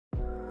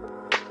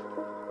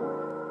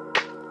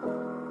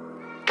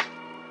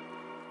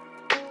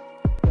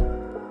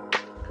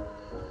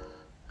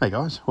Hey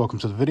guys, welcome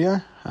to the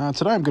video.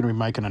 Today I'm going to be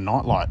making a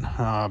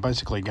nightlight,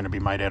 basically going to be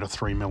made out of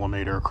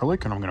 3mm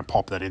acrylic, and I'm going to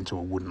pop that into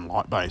a wooden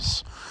light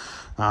base.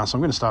 So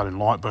I'm going to start in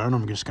Lightburn.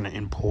 I'm just going to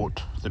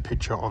import the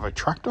picture of a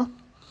tractor,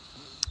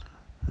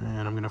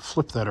 and I'm going to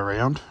flip that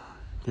around,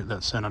 get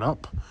that centered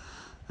up,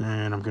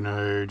 and I'm going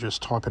to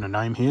just type in a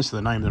name here. So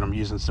the name that I'm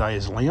using today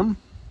is Liam.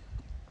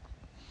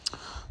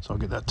 So I'll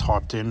get that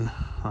typed in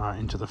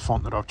into the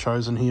font that I've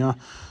chosen here,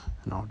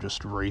 and I'll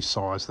just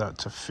resize that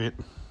to fit.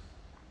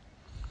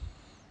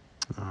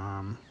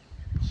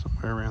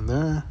 Somewhere around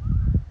there.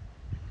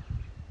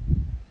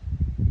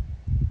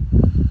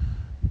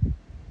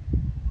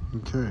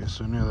 Okay,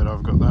 so now that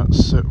I've got that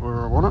set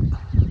where I want it,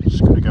 I'm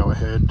just going to go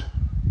ahead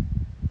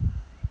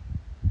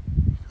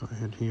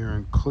here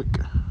and click,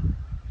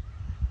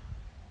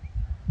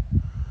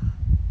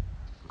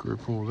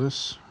 group all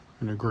this.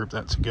 I'm going to group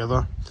that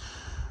together,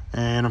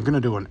 and I'm going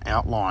to do an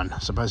outline.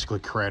 So basically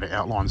create an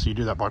outline. So you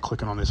do that by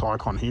clicking on this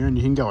icon here, and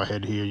you can go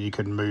ahead here, you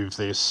can move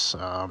this,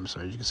 so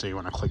you can see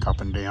when I click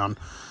up and down,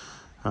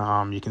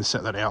 you can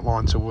set that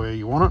outline to where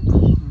you want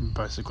it.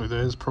 Basically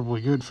there's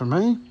probably good for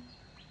me.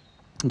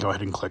 Go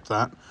ahead and click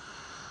that.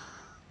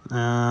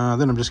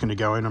 Then I'm just going to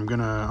go in,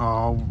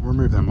 I'll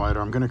remove them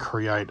later. I'm going to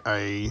create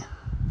a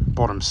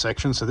bottom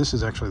section. So this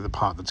is actually the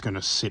part that's going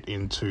to sit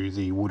into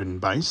the wooden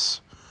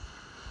base.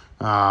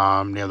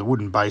 Now the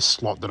wooden base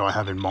slot that I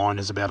have in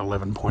mind is about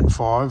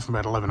 11.5,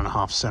 about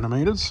 11.5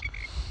 centimeters.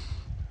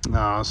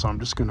 So I'm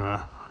just going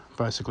to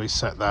basically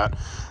set that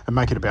and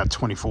make it about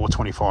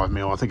 24-25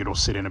 mil. I think it'll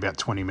sit in about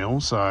 20 mil.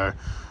 So I'm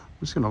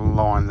just going to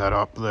line that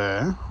up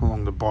there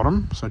along the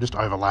bottom. So just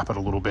overlap it a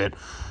little bit,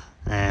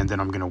 and then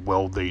I'm going to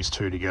weld these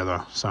two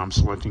together. So I'm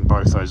selecting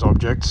both those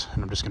objects,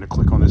 and I'm just going to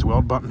click on this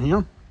weld button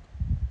here,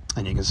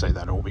 and you can see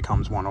that all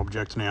becomes one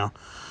object now.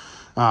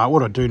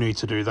 What I do need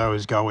to do though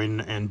is go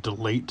in and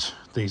delete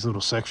these little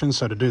sections.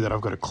 So to do that,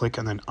 I've got to click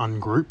and then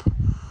ungroup,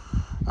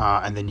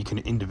 and then you can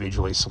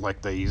individually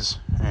select these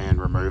and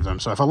remove them.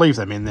 So if I leave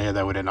them in there,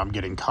 they would end up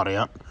getting cut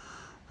out.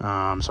 So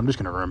I'm just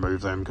going to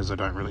remove them because I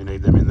don't really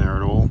need them in there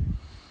at all.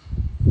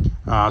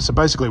 So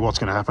basically what's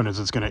going to happen is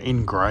it's going to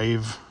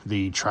engrave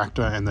the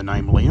tractor and the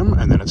name Liam,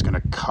 and then it's going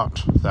to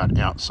cut that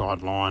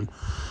outside line.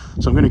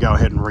 So I'm going to go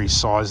ahead and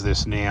resize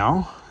this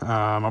now.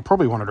 I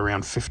probably want it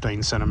around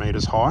 15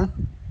 centimeters high.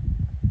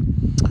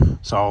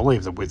 So I'll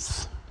leave the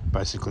width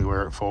basically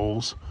where it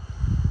falls.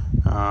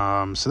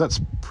 So that's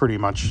pretty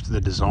much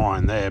the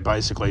design there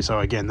basically. So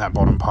again, that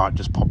bottom part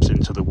just pops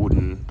into the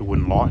wooden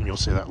light, and you'll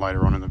see that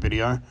later on in the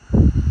video.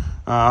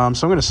 So I'm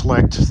going to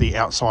select the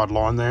outside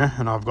line there,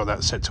 and I've got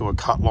that set to a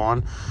cut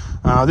line.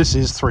 This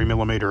is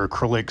 3mm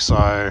acrylic,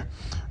 so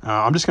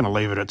I'm just going to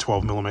leave it at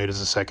 12 millimeters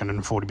a second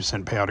and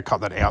 40% power to cut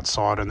that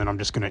outside, and then I'm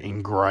just going to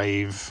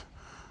engrave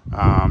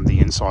the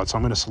inside. So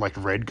I'm going to select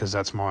red because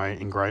that's my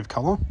engraved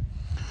color.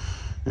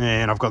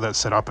 And I've got that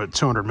set up at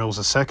 200 mils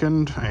a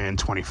second and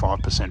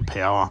 25%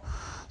 power.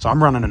 So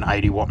I'm running an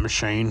 80-watt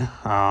machine,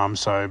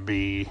 so it'd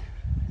be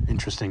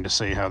interesting to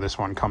see how this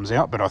one comes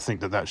out, but I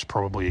think that that's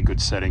probably a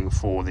good setting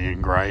for the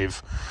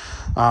engrave.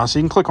 So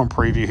you can click on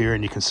preview here,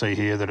 and you can see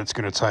here that it's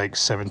going to take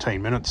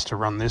 17 minutes to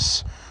run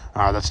this.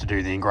 That's to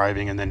do the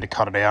engraving and then to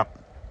cut it out.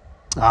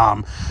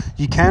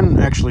 You can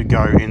actually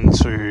go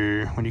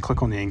into, when you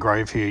click on the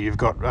engrave here, you've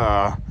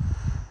got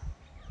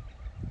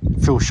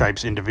fill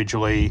shapes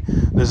individually.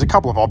 There's a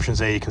couple of options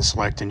there you can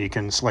select, and you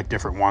can select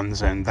different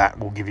ones, and that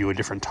will give you a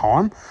different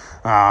time.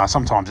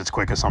 Sometimes it's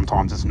quicker,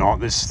 sometimes it's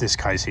not. This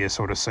case here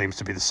sort of seems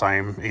to be the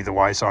same either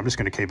way, so I'm just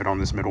going to keep it on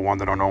this middle one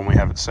that I normally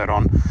have it set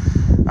on.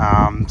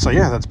 So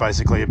yeah, that's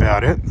basically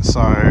about it.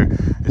 So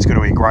it's going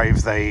to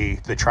engrave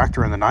the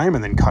tractor and the name,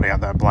 and then cut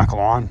out that black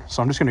line.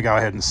 So I'm just going to go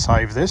ahead and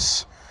save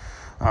this,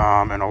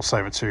 and I'll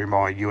save it to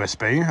my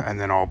USB, and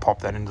then I'll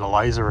pop that into the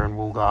laser, and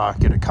we'll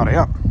get it cut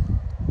out.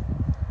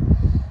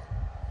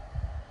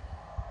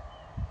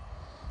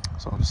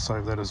 So I'll just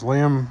save that as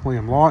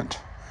Liam Light,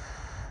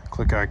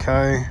 click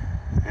OK,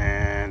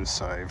 and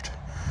saved.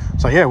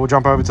 So yeah, we'll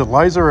jump over to the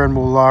laser and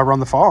we'll run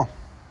the file.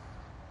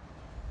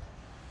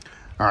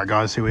 Alright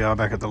guys, here we are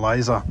back at the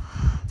laser.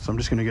 So I'm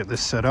just going to get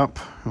this set up,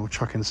 and we'll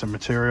chuck in some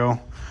material.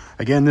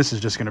 Again, this is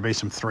just going to be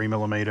some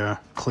 3mm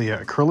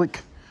clear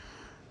acrylic.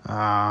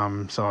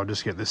 So I'll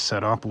just get this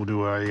set up. We'll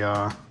do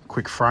a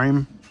quick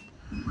frame.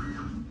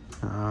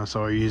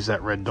 So I use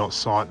that red dot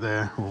sight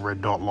there, or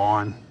red dot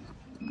line.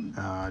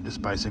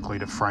 Just basically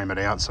to frame it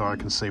out so I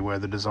can see where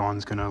the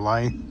design's going to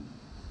lay.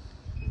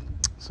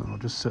 So I'll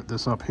just set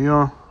this up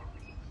here.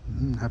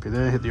 Happy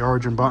there, hit the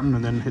origin button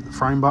and then hit the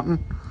frame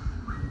button.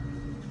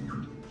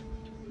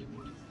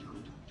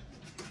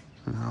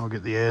 And I'll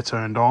get the air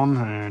turned on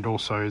and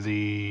also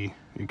the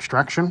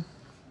extraction,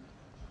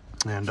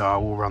 and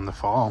we'll run the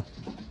file.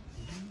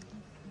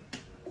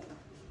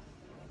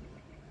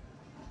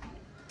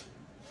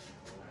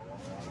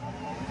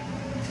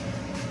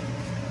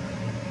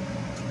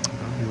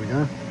 Here we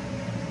go.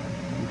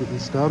 We'll get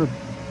this started.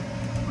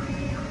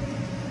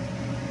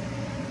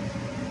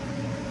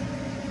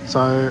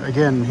 So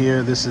again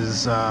here, this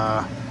is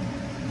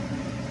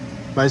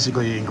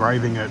basically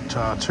engraving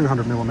at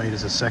 200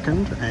 millimeters a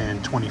second and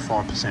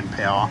 25%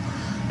 power.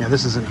 Now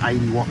this is an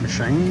 80-watt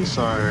machine,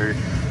 so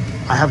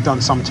I have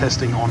done some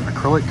testing on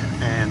acrylic,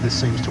 and this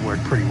seems to work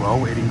pretty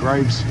well. It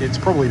engraves, it's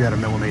probably about a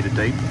millimeter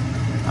deep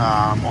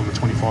on the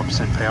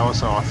 25% power,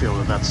 so I feel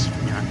that that's,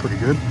 you know, pretty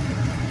good.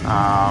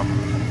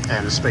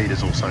 And the speed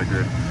is also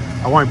good.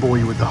 I won't bore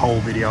you with the whole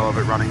video of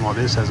it running like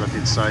this. As I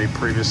did say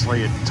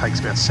previously, it takes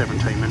about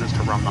 17 minutes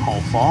to run the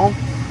whole file.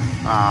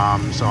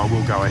 So I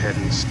will go ahead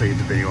and speed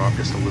the video up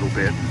just a little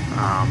bit,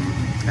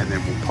 and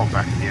then we'll pop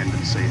back at the end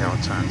and see how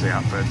it turns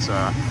out. But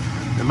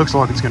it looks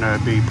like it's going to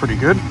be pretty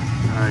good.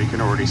 You can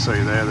already see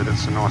there that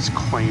it's a nice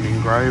clean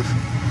engrave.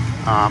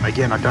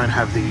 Again, I don't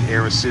have the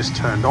air assist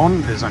turned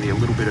on. There's only a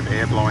little bit of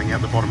air blowing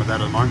out the bottom of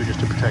that at the moment just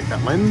to protect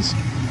that lens.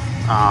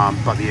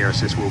 But the air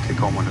assist will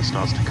kick on when it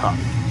starts to cut.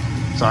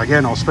 So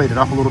again, I'll speed it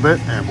up a little bit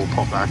and we'll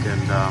pop back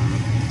and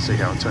see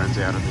how it turns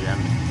out at the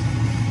end.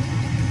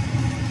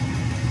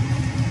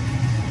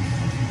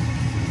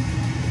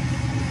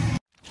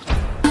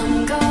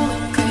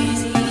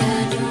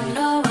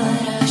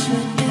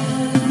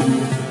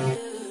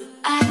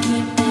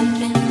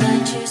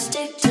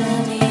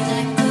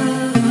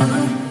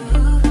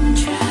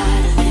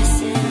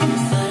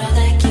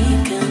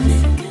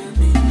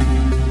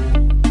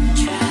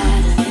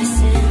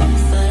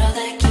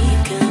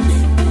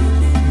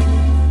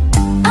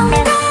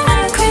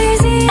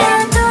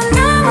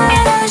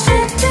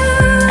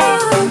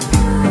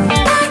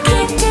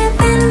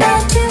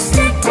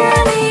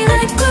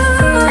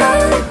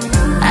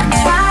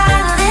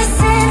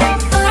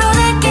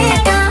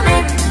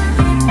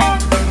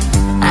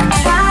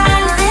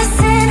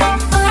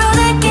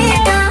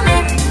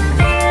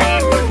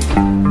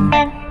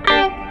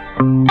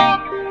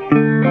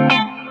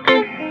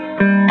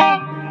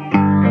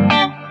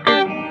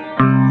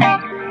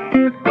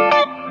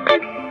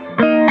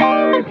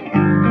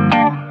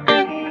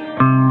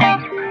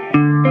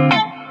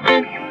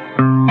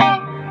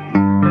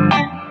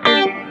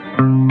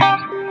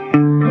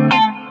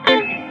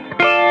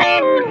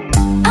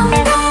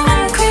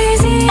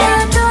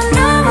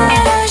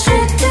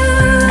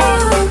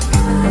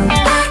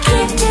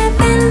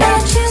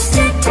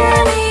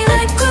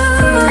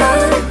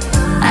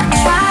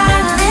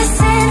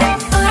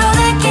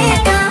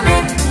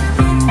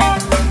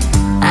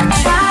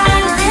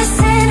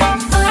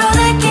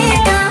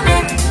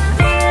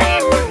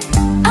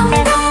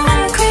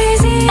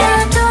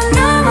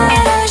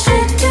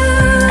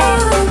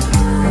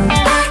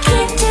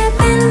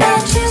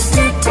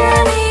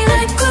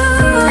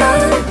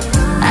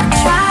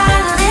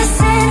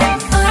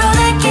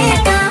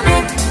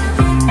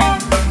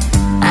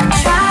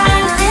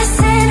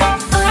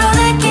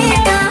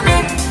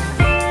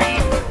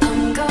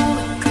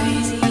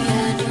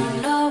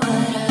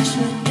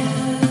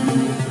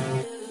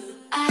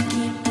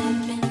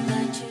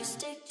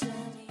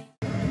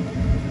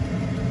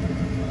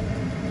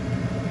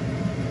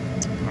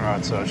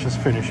 Alright, so it's just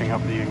finishing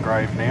up the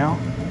engrave now.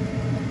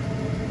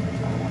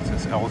 So once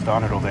this L's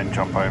done, it'll then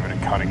jump over to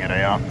cutting it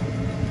out.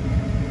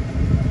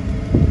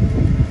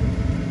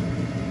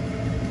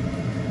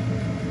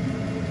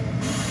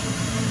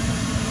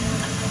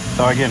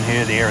 So again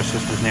here, the air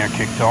assist is now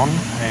kicked on,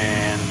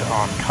 and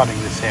I'm cutting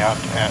this out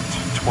at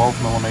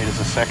 12 millimeters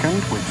a second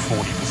with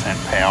 40%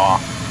 power.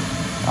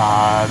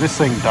 This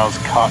thing does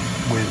cut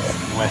with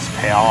less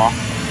power,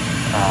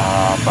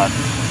 but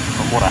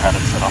from what I had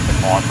it set up in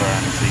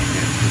Lightburn, it's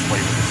easier to just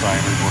leave it the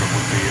same as what it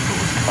would be if it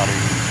was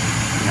cutting,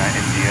 you know,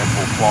 MDF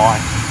or fly.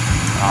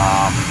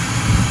 I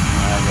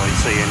don't really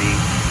see any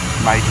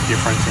major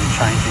difference in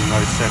changing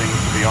those settings,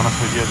 to be honest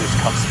with you. This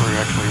cuts through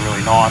actually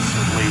really nice.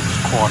 It leaves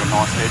quite a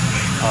nice edge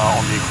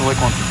on the acrylic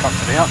once it cuts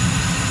it out.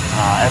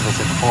 As I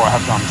said before, I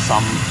have done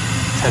some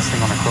testing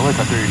on acrylic.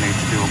 I do need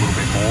to do a little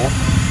bit more.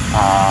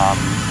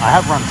 I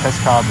have run test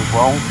cards as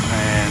well,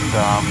 and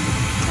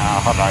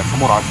I don't know,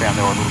 from what I found,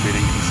 they were a little bit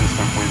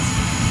inconsistent with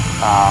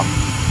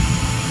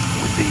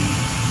the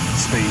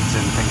speeds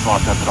and things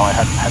like that I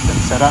had them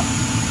set at.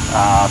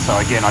 So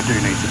again, I do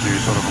need to do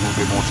sort of a little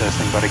bit more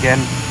testing, but again,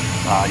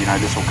 you know,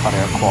 this will cut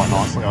out quite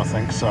nicely, I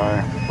think. So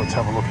let's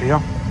have a look here.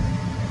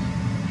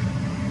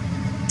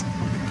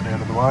 Get it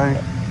out of the way.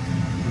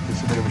 Give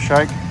this a bit of a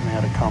shake, and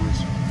out it comes.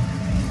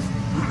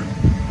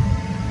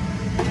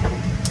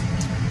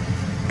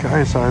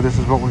 Okay, so this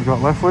is what we've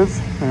got left with.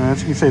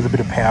 As you can see, there's a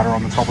bit of powder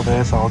on the top of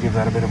there, so I'll give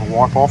that a bit of a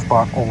wipe off,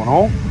 but all in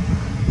all,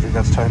 I think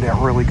that's turned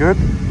out really good.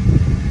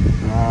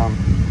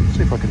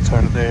 See if I can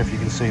turn it there, if you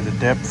can see the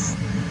depth.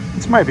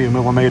 It's maybe a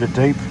millimeter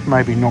deep,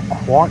 maybe not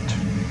quite,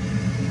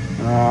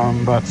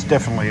 but it's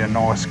definitely a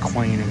nice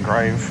clean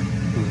engrave.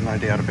 There's no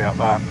doubt about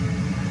that.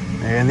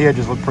 And the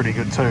edges look pretty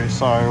good too,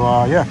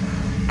 so yeah,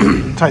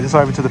 take this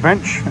over to the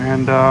bench,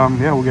 and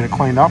yeah, we'll get it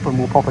cleaned up and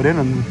we'll pop it in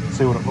and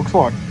see what it looks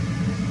like.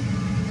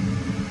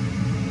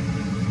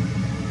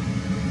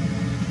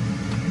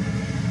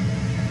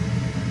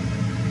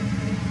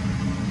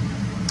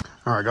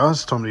 Alright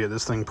guys, time to get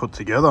this thing put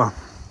together.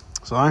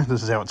 So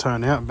this is how it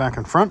turned out, back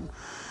and front.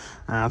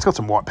 It's got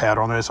some white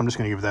powder on there, so I'm just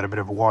going to give that a bit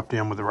of a wipe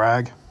down with the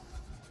rag.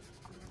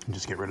 And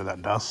just get rid of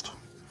that dust.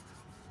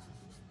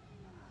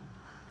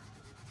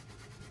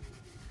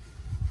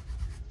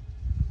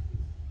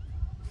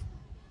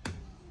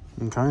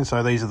 Okay,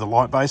 so these are the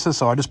light bases.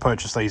 So I just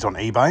purchased these on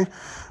eBay.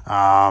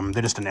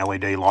 They're just an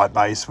LED light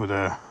base with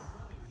a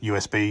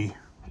USB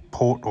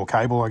port or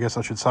cable, I guess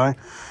I should say.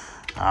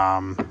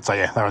 So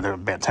yeah, they're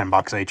about 10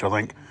 bucks each, I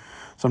think.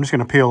 So I'm just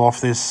going to peel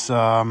off this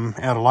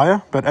outer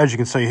layer. But as you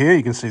can see here,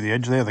 you can see the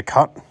edge there, the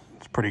cut.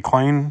 It's pretty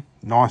clean.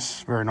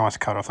 Nice, very nice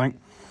cut, I think.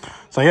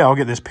 So yeah, I'll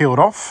get this peeled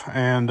off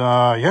and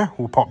yeah,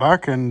 we'll pop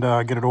back and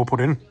get it all put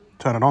in.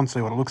 Turn it on,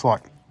 see what it looks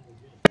like.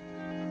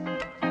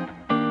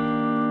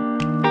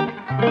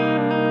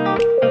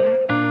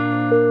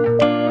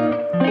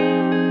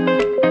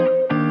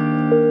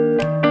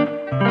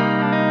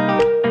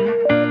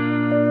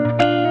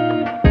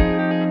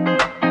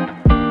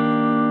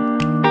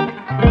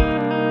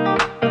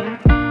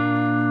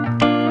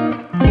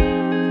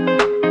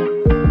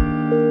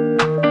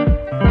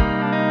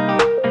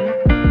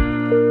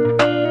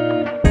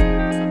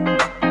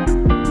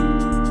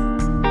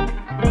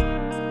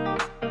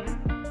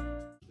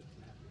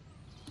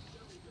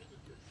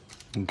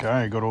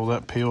 Okay, got all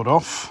that peeled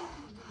off.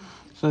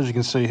 So as you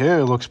can see here,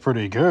 it looks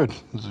pretty good.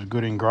 This is a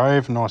good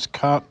engrave, nice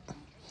cut.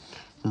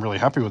 I'm really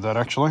happy with that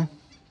actually.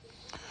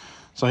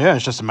 So yeah,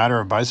 it's just a matter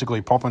of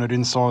basically popping it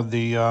inside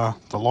the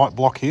light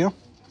block here.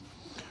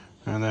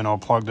 And then I'll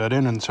plug that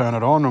in and turn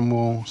it on and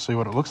we'll see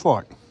what it looks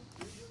like.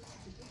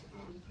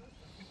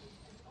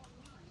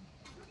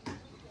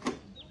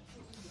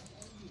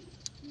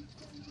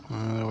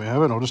 There we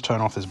have it. I'll just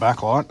turn off this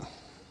backlight.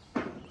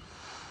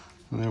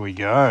 There we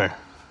go.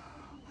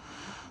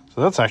 So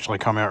that's actually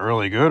come out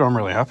really good. I'm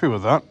really happy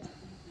with that.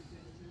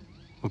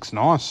 Looks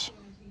nice.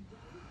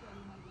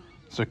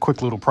 It's a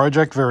quick little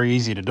project, very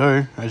easy to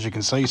do. As you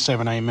can see,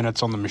 7-8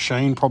 minutes on the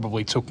machine.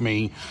 Probably took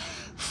me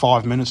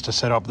 5 minutes to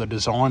set up the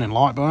design in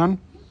Lightburn.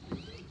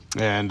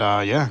 And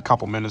yeah, a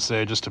couple minutes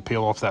there just to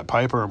peel off that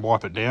paper and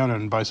wipe it down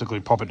and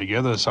basically pop it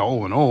together. So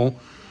all in all,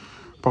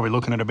 probably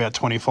looking at about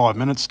 25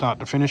 minutes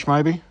start to finish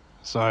maybe.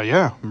 So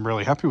yeah, I'm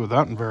really happy with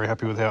that and very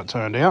happy with how it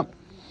turned out.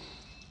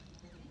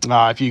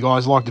 If you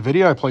guys liked the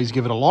video, please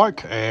give it a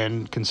like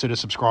and consider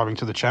subscribing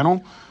to the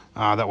channel.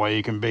 That way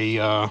you can be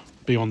on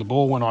the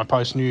ball when I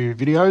post new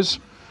videos.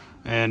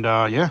 And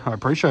yeah, I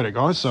appreciate it,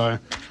 guys. So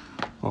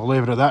I'll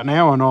leave it at that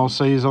now and I'll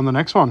see you on the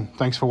next one.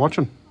 Thanks for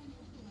watching.